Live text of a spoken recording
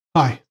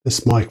Hi, this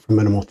is Mike from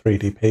Minimal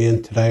 3DP,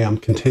 and today I'm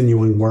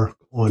continuing work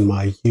on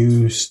my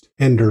used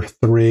Ender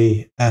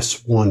 3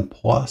 S1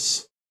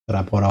 Plus that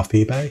I bought off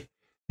eBay.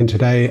 And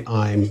today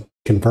I'm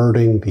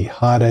converting the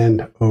hot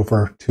end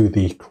over to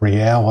the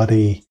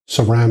Creality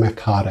ceramic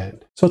hot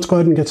end. So let's go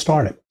ahead and get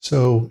started.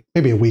 So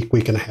maybe a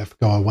week and a half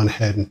ago, I went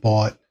ahead and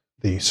bought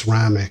the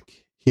ceramic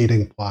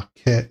heating block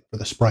kit for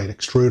the Sprite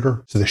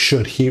Extruder. So this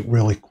should heat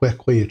really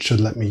quickly. It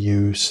should let me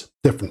use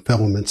different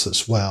filaments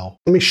as well.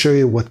 Let me show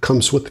you what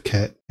comes with the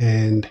kit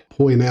and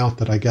point out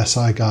that I guess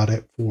I got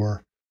it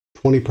for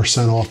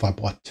 20% off. I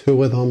bought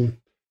 2 of them,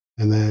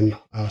 and then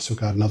I also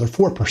got another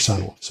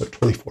 4% off, so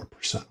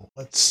 24% off.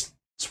 Let's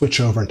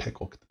switch over and take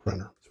a look at the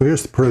printer. So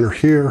here's the printer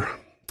here.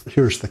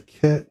 Here's the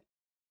kit.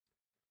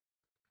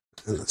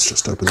 And let's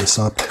just open this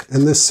up.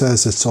 And this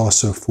says it's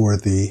also for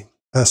the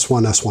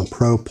S1, S1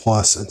 Pro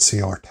Plus, and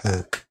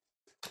CR10.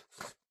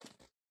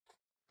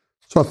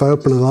 So if I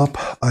open it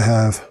up, I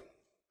have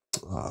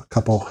a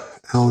couple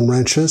Allen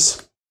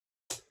wrenches,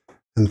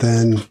 and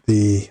then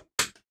the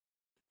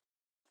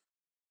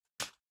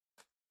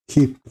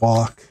heat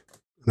block,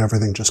 and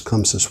everything just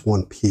comes as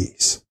one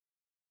piece.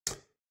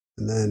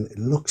 And then it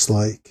looks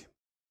like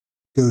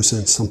it goes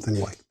in something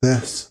like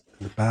this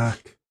in the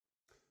back.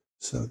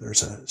 So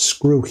there's a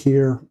screw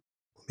here.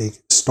 Let me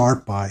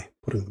start by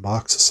putting the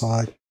box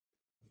aside,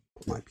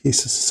 put my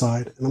pieces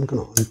aside, and I'm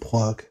going to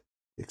unplug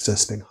the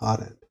existing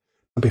hot end.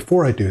 Now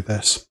before I do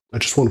this, I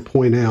just want to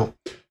point out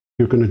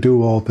you're going to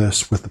do all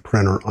this with the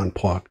printer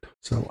unplugged.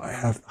 So I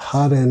have the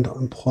hot end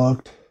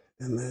unplugged,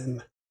 and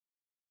then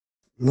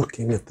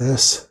looking at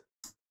this,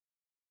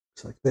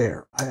 it's like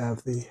there, I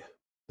have the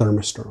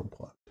thermistor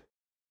unplugged.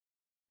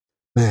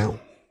 Now,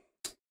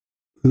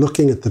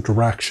 looking at the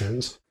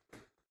directions,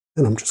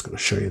 and I'm just going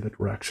to show you the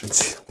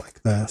directions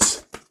like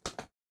this.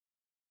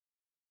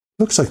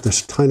 Looks like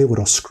there's a tiny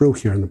little screw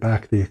here in the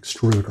back of the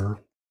extruder,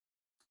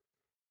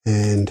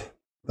 and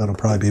that'll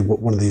probably be what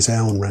one of these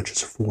Allen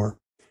wrenches are for.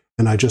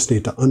 And I just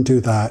need to undo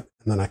that,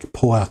 and then I can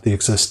pull out the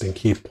existing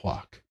heat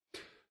block.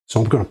 So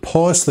I'm going to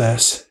pause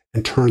this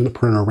and turn the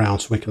printer around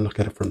so we can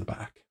look at it from the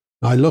back.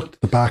 Now I looked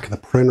at the back of the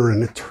printer,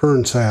 and it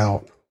turns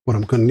out what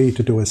I'm going to need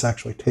to do is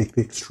actually take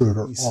the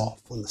extruder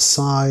off. On the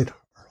side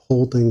are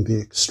holding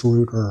the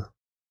extruder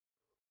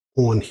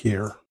on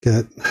here.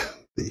 Get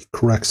the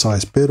correct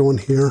size bit on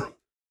here.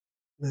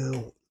 Now,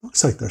 it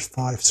looks like there's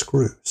 5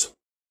 screws.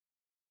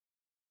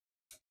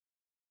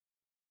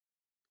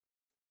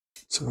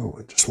 So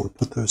I just want to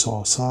put those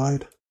all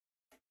aside.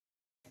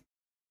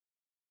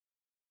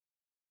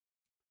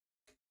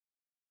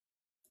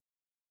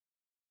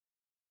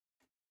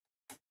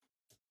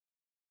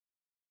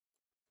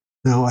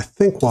 Now I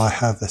think while I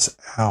have this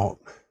out,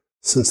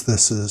 since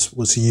this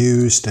was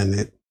used and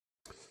it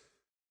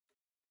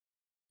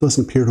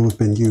doesn't appear to have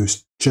been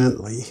used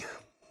gently,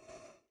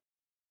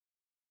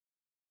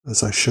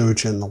 as I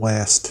showed you in the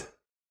last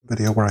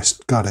video where I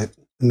got it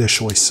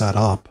initially set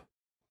up,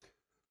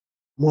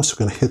 I'm also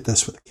going to hit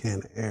this with a can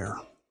of air.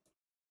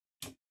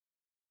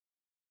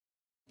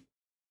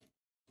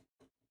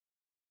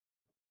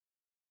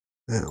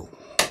 Now,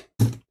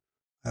 I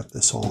have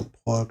this all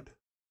unplugged.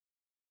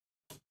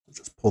 I'll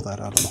just pull that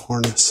out of the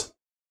harness.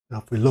 Now,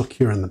 if we look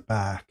here in the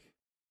back,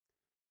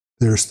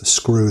 there's the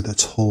screw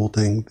that's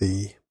holding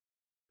the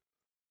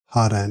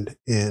hot end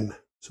in.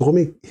 So let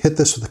me hit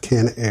this with a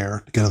can of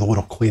air to get it a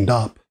little cleaned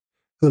up.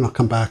 Then I'll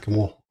come back and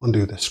we'll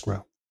undo this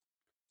screw.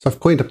 So I've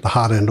cleaned up the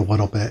hot end a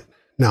little bit.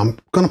 Now I'm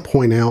going to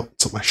point out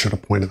something I should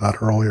have pointed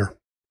out earlier.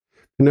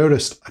 You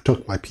noticed I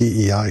took my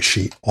PEI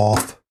sheet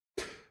off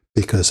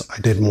because I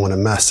didn't want to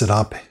mess it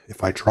up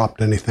if I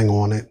dropped anything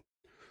on it.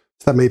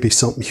 So that may be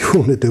something you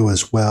want to do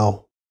as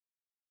well.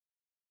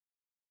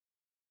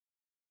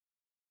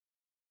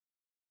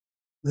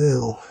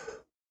 Now,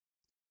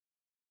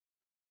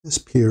 this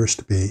appears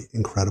to be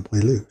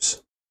incredibly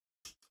loose.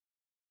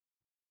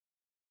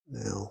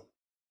 Now,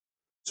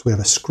 so we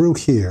have a screw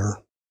here.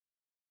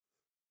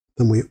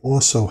 Then we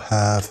also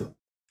have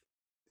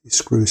these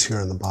screws here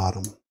on the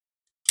bottom.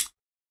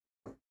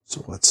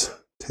 So let's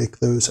take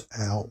those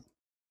out.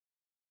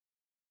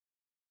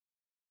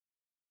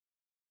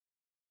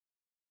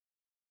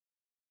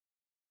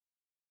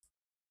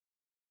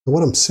 And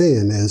what I'm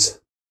seeing is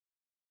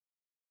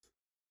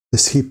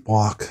this heat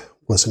block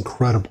was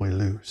incredibly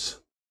loose,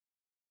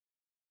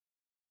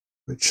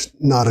 which is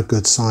not a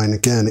good sign.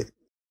 Again,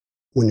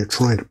 when you're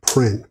trying to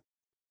print,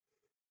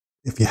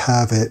 if you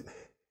have it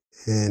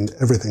and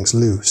everything's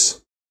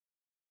loose,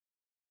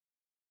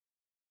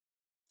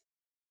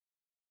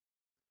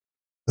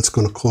 that's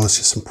going to cause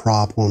you some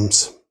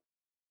problems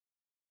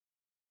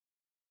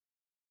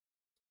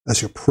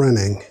as you're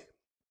printing,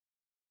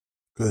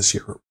 because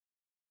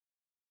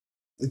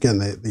again,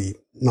 the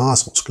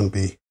nozzle is going to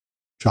be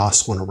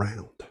jostling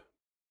around.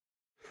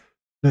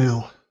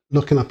 Now,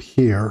 looking up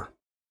here,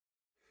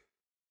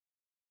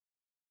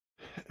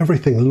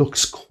 everything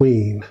looks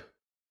clean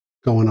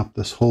going up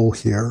this hole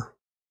here.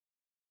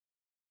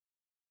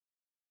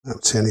 I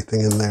don't see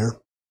anything in there.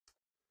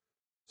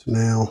 So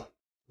now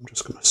I'm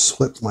just going to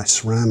slip my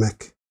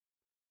ceramic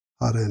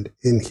hot end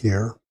in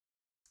here.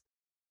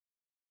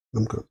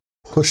 I'm going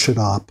to push it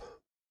up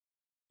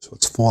so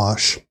it's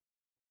flush.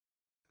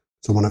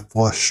 So when it's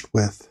flushed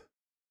with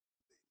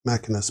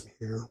mechanism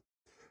here,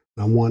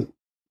 I want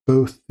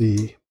both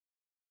the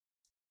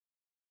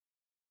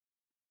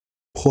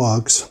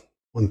plugs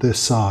on this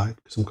side,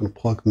 because I'm going to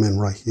plug them in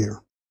right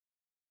here.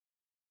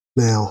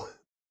 Now,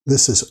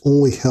 this is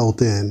only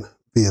held in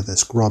via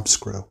this grub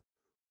screw,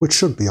 which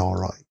should be all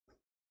right.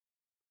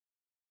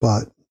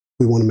 But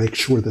we want to make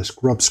sure this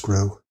grub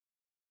screw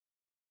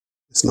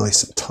is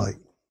nice and tight.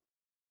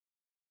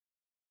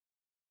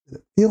 And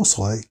it feels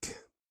like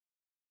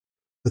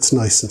it's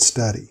nice and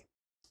steady.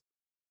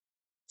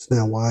 So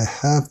now while I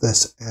have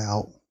this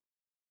out,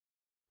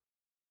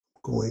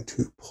 I'm going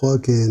to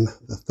plug in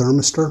the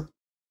thermistor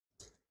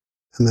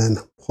and then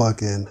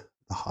plug in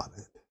the hot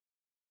end.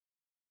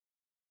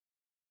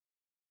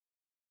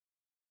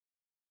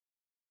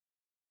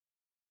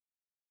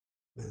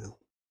 Now,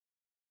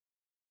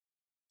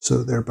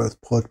 so they're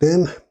both plugged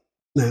in.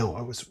 Now,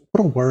 I was a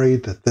little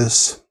worried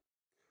that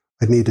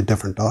I need a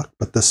different duct,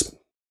 but this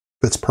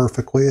fits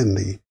perfectly, and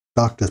the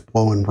duct is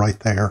blowing right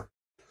there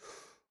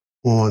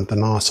on the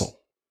nozzle.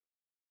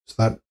 So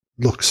that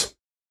looks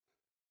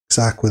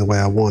exactly the way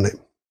I want it.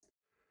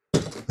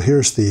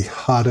 Here's the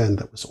hot end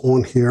that was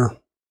on here.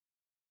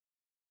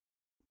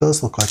 It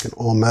does look like an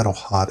all-metal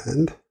hot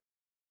end,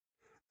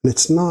 and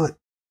it's not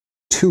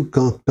too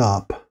gunked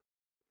up.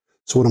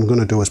 So what I'm going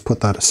to do is put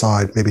that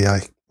aside. Maybe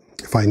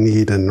if I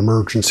need an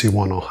emergency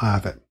one, I'll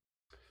have it.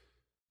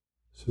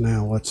 So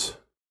now let's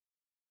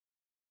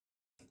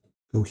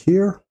go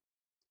here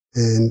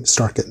and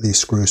start getting these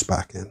screws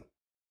back in.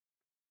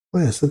 Oh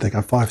yes, they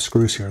got 5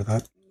 screws here.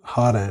 That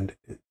hot end,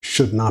 it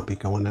should not be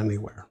going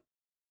anywhere.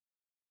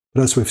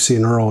 But as we've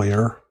seen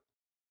earlier,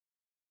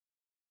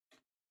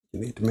 you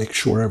need to make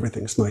sure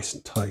everything's nice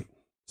and tight.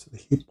 So the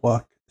heat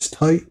block is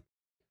tight,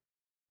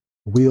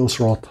 the wheels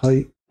are all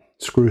tight,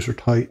 screws are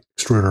tight,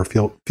 extruder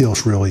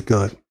feels really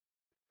good.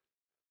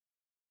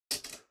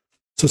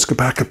 So let's go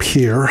back up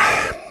here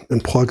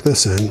and plug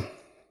this in.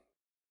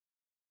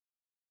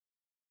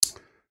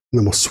 And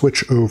then we'll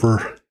switch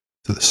over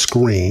to the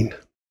screen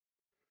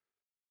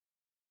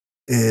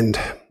and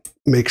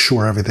make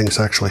sure everything's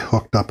actually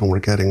hooked up and we're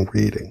getting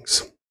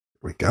readings. Here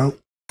we go.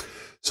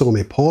 So let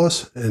me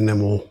pause and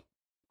then we'll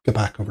get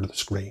back over to the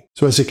screen.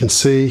 So as you can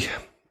see,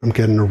 I'm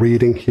getting a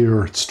reading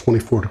here. It's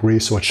 24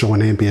 degrees, so it's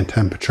showing ambient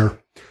temperature.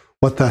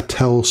 What that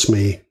tells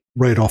me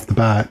right off the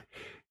bat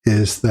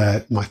is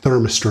that my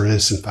thermistor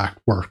is in fact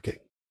working.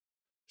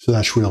 So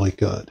that's really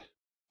good.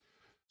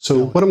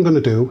 So what I'm going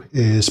to do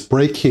is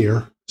break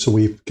here. So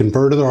we've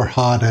converted our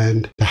hot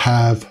end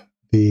to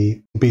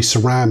be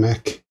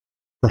ceramic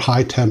for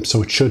high temp,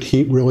 so it should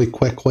heat really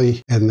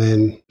quickly, and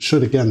then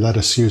should again let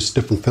us use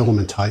different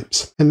filament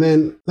types. And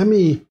then let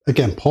me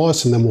again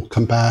pause, and then we'll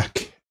come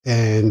back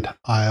and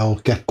I'll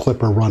get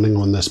Clipper running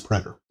on this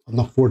printer. I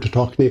look forward to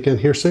talking to you again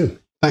here soon.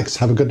 Thanks.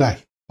 Have a good day.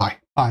 Bye.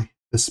 Bye.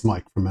 This is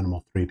Mike from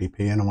Minimal 3DP,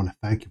 and I want to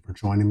thank you for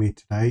joining me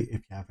today.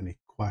 If you have any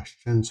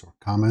questions or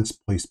comments,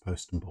 please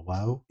post them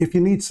below. If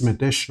you need some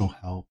additional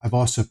help, I've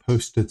also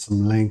posted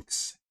some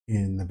links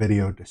in the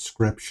video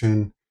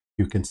description.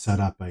 You can set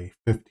up a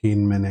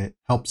 15-minute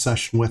help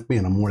session with me,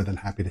 and I'm more than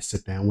happy to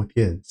sit down with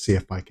you and see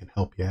if I can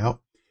help you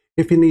out.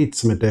 If you need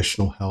some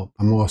additional help,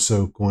 I'm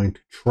also going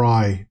to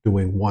try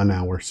doing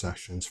 1-hour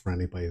sessions for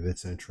anybody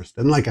that's interested.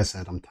 And like I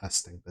said, I'm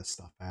testing this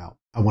stuff out.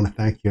 I want to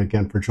thank you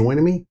again for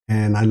joining me,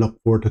 and I look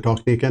forward to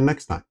talking to you again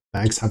next time.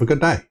 Thanks. Have a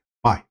good day.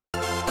 Bye.